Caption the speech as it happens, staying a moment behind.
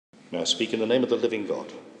Now speak in the name of the living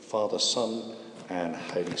God, Father, Son, and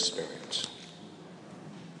Holy Spirit.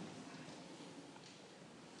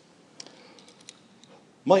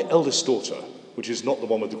 My eldest daughter, which is not the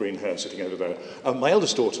one with the green hair sitting over there, my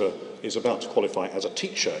eldest daughter is about to qualify as a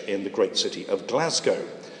teacher in the great city of Glasgow.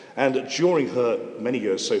 And during her many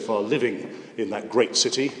years so far living in that great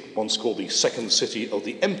city, once called the second city of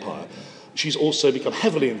the empire, she's also become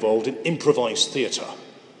heavily involved in improvised theatre.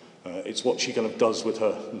 It's what she kind of does with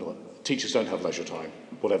her. Teachers don't have leisure time,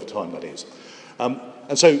 whatever time that is. And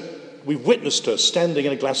so we've witnessed her standing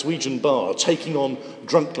in a Glaswegian bar, taking on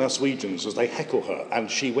drunk Glaswegians as they heckle her,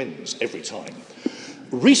 and she wins every time.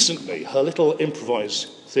 Recently, her little improvised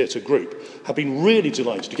theatre group have been really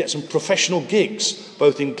delighted to get some professional gigs,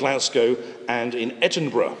 both in Glasgow and in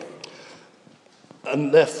Edinburgh.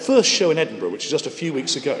 And their first show in Edinburgh, which was just a few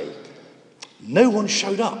weeks ago, no one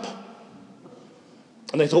showed up.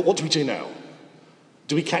 And they thought, what do we do now?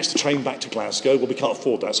 Do we catch the train back to Glasgow? Well, we can't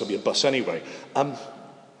afford that, so it'll be a bus anyway. And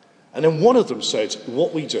then one of them said,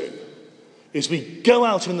 what we do is we go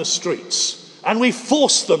out in the streets and we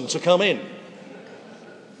force them to come in.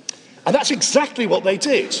 And that's exactly what they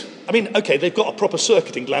did. I mean, okay, they've got a proper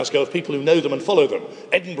circuit in Glasgow of people who know them and follow them.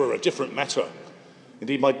 Edinburgh, a different matter.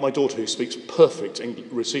 Indeed, my daughter, who speaks perfect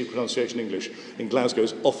received pronunciation English in Glasgow,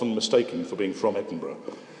 is often mistaken for being from Edinburgh,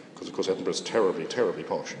 because, of course, Edinburgh's terribly, terribly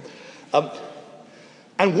posh.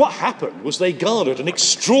 And what happened was they garnered an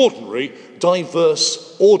extraordinary,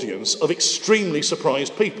 diverse audience of extremely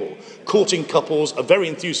surprised people, courting couples, a very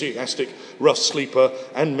enthusiastic rough sleeper,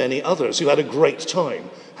 and many others who had a great time,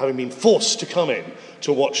 having been forced to come in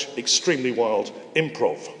to watch extremely wild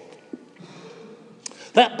improv.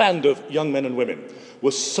 That band of young men and women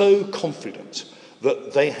was so confident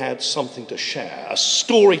that they had something to share, a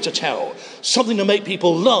story to tell, something to make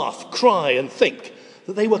people laugh, cry, and think,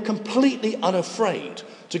 that they were completely unafraid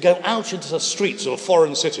to go out into the streets of a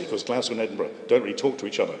foreign city, because Glasgow and Edinburgh don't really talk to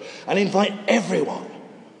each other, and invite everyone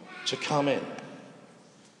to come in.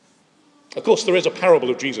 Of course, there is a parable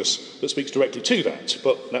of Jesus that speaks directly to that,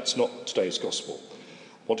 but that's not today's gospel.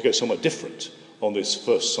 I want to go somewhere different on this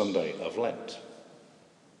first Sunday of Lent.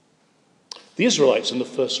 The Israelites in the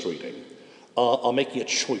first reading are making a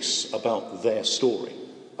choice about their story,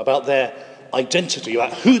 about their identity,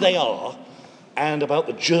 about who they are, and about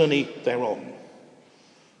the journey they're on.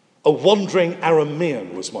 A wandering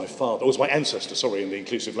Aramean was my ancestor, in the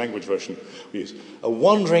inclusive language version we use. A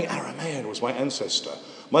wandering Aramean was my ancestor.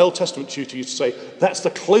 My Old Testament tutor used to say, that's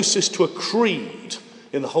the closest to a creed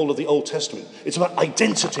in the whole of the Old Testament. It's about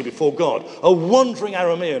identity before God. A wandering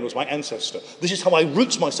Aramean was my ancestor. This is how I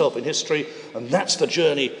root myself in history, and that's the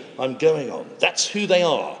journey I'm going on. That's who they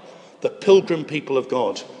are, the pilgrim people of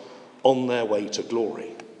God on their way to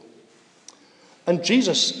glory. And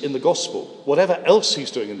Jesus in the gospel, whatever else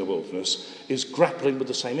he's doing in the wilderness, is grappling with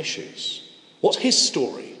the same issues. What's his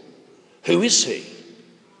story? Who is he?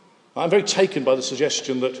 I'm very taken by the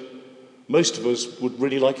suggestion that most of us would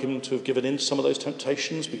really like him to have given in to some of those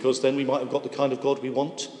temptations, because then we might have got the kind of God we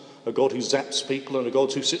want, a God who zaps people and a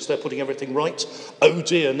God who sits there putting everything right. Oh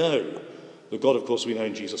dear, no. The God, of course, we know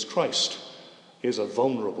in Jesus Christ is a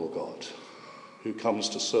vulnerable God who comes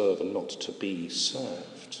to serve and not to be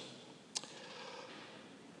served.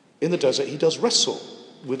 In the desert, he does wrestle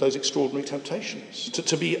with those extraordinary temptations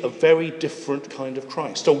to be a very different kind of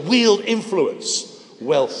Christ, to wield influence,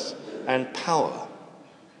 wealth, and power.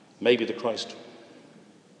 Maybe the Christ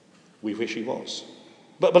we wish he was.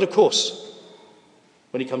 But of course,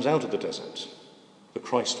 when he comes out of the desert, the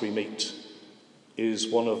Christ we meet is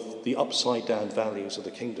one of the upside-down values of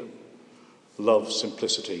the kingdom: love,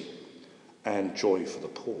 simplicity, and joy for the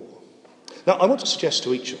poor. Now, I want to suggest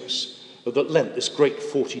to each of us that Lent, this great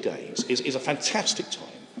 40 days, is a fantastic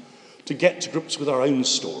time to get to grips with our own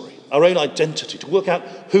story, our own identity, to work out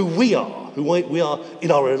who we are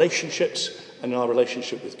in our relationships and in our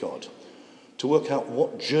relationship with God, to work out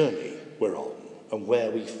what journey we're on and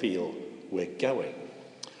where we feel we're going.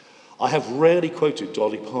 I have rarely quoted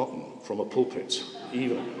Dolly Parton from a pulpit,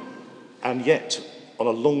 even, and yet on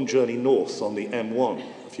a long journey north on the M1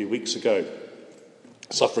 a few weeks ago,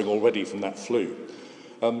 suffering already from that flu,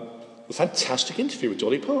 a fantastic interview with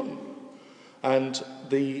Dolly Parton. And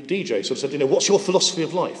the DJ sort of said, what's your philosophy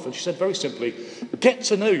of life? And she said very simply, get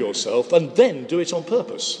to know yourself and then do it on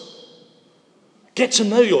purpose. Get to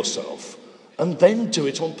know yourself and then do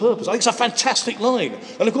it on purpose. I think it's a fantastic line.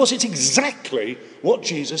 And of course, it's exactly what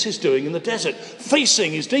Jesus is doing in the desert,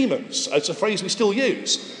 facing his demons. It's a phrase we still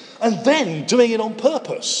use. And then doing it on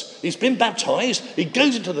purpose. He's been baptized, he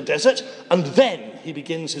goes into the desert, and then he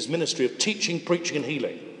begins his ministry of teaching, preaching, and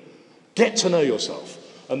healing. Get to know yourself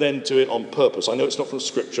and then do it on purpose. I know it's not from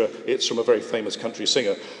Scripture, it's from a very famous country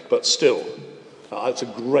singer, but still, it's a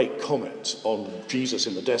great comment on Jesus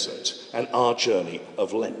in the desert and our journey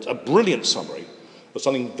of Lent. A brilliant summary of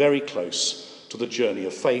something very close to the journey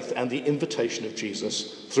of faith and the invitation of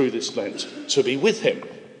Jesus through this Lent to be with him.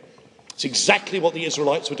 It's exactly what the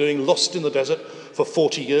Israelites were doing, lost in the desert for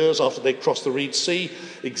 40 years after they crossed the Red Sea.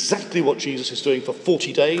 Exactly what Jesus is doing for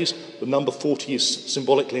 40 days. The number 40 is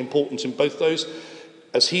symbolically important in both those,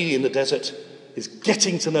 as he in the desert is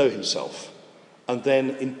getting to know himself and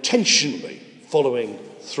then intentionally following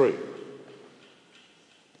through.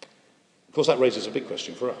 Of course, that raises a big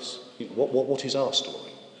question for us. What is our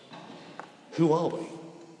story? Who are we?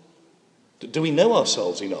 Do we know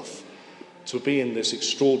ourselves enough to be in this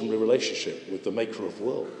extraordinary relationship with the maker of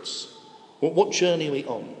worlds? What journey are we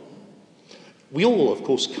on? We all, of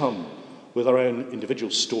course, come with our own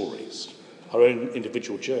individual stories, our own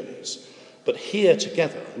individual journeys, but here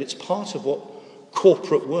together, and it's part of what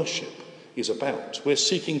corporate worship is about. We're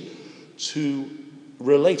seeking to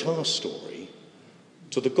relate our story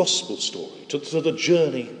to the gospel story, to the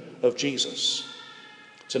journey of Jesus,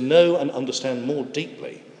 to know and understand more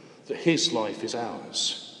deeply that his life is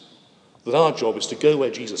ours, that our job is to go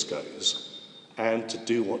where Jesus goes and to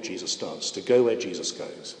do what Jesus does, to go where Jesus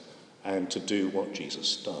goes and to do what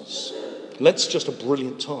Jesus does. Lent's just a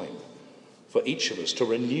brilliant time for each of us to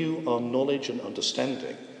renew our knowledge and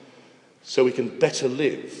understanding so we can better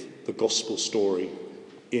live the gospel story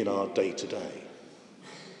in our day-to-day.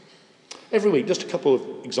 Every week, just a couple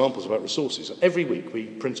of examples about resources. Every week we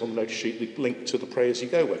print on the notice sheet the link to the Pray As You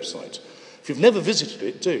Go website. If you've never visited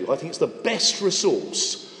it, do. I think it's the best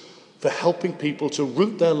resource for helping people to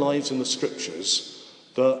root their lives in the scriptures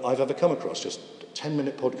that I've ever come across. Just a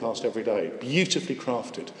 10-minute podcast every day, beautifully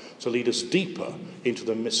crafted to lead us deeper into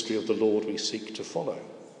the mystery of the Lord we seek to follow.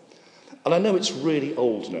 And I know it's really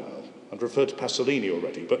old now. I've referred to Pasolini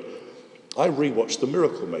already, but I rewatched The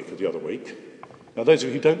Miracle Maker the other week. Now, those of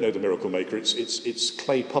you who don't know The Miracle Maker, it's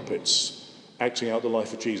clay puppets acting out the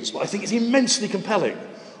life of Jesus. But I think it's immensely compelling.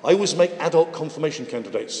 I always make adult confirmation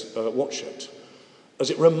candidates watch it, as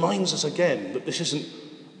it reminds us again that this isn't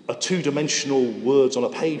a two-dimensional words on a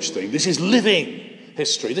page thing. This is living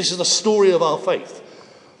history. This is the story of our faith.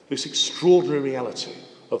 This extraordinary reality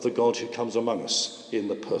of the God who comes among us in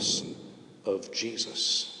the person of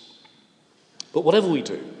Jesus. But whatever we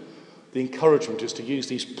do, the encouragement is to use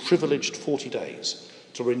these privileged 40 days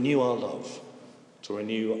to renew our love, to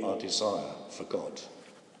renew our desire for God.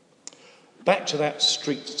 Back to that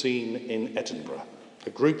street scene in Edinburgh, a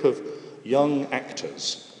group of young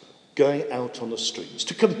actors going out on the streets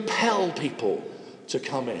to compel people to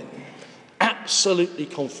come in, absolutely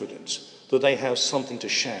confident that they have something to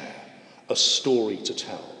share, a story to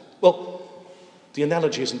tell. Well, the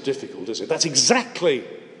analogy isn't difficult, is it? That's exactly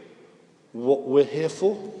what we're here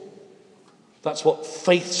for. That's what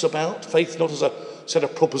faith's about. Faith not as a set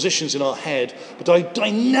of propositions in our head, but a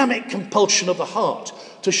dynamic compulsion of the heart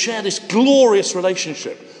to share this glorious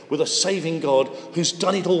relationship with a saving God who's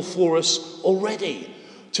done it all for us already,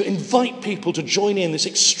 to invite people to join in this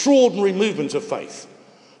extraordinary movement of faith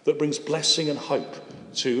that brings blessing and hope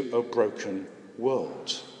to a broken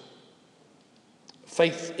world.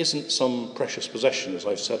 Faith isn't some precious possession, as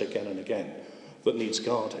I've said again and again, that needs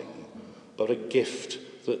guarding, but a gift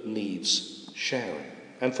that needs sharing.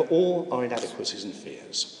 And for all our inadequacies and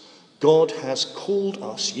fears, God has called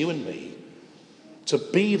us, you and me, to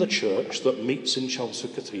be the church that meets in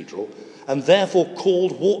Chelmsford Cathedral, and therefore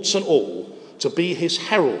called, warts and all, to be his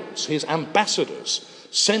heralds, his ambassadors,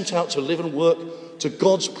 sent out to live and work to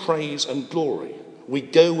God's praise and glory. We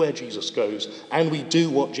go where Jesus goes, and we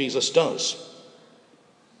do what Jesus does.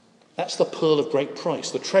 That's the pearl of great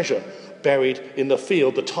price, the treasure buried in the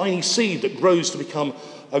field, the tiny seed that grows to become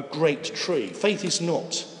a great tree. Faith is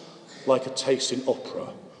not like a taste in opera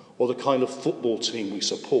or the kind of football team we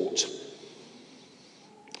support.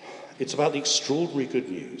 It's about the extraordinary good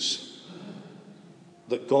news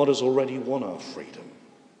that God has already won our freedom,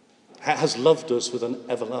 has loved us with an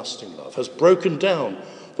everlasting love, has broken down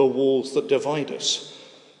the walls that divide us,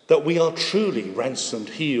 that we are truly ransomed,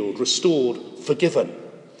 healed, restored, forgiven.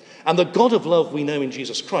 And the God of love we know in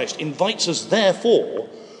Jesus Christ invites us, therefore,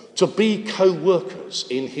 to be co-workers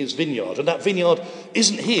in his vineyard. And that vineyard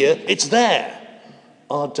isn't here, it's there.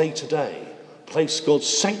 Our day-to-day place God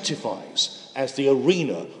sanctifies as the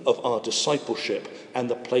arena of our discipleship and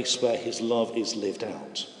the place where his love is lived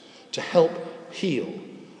out. To help heal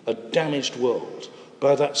a damaged world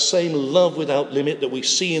by that same love without limit that we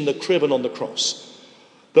see in the crib and on the cross,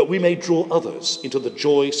 that we may draw others into the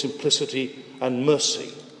joy, simplicity and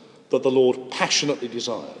mercy that the Lord passionately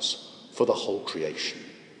desires for the whole creation.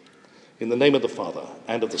 In the name of the Father,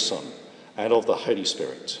 and of the Son, and of the Holy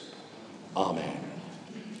Spirit. Amen.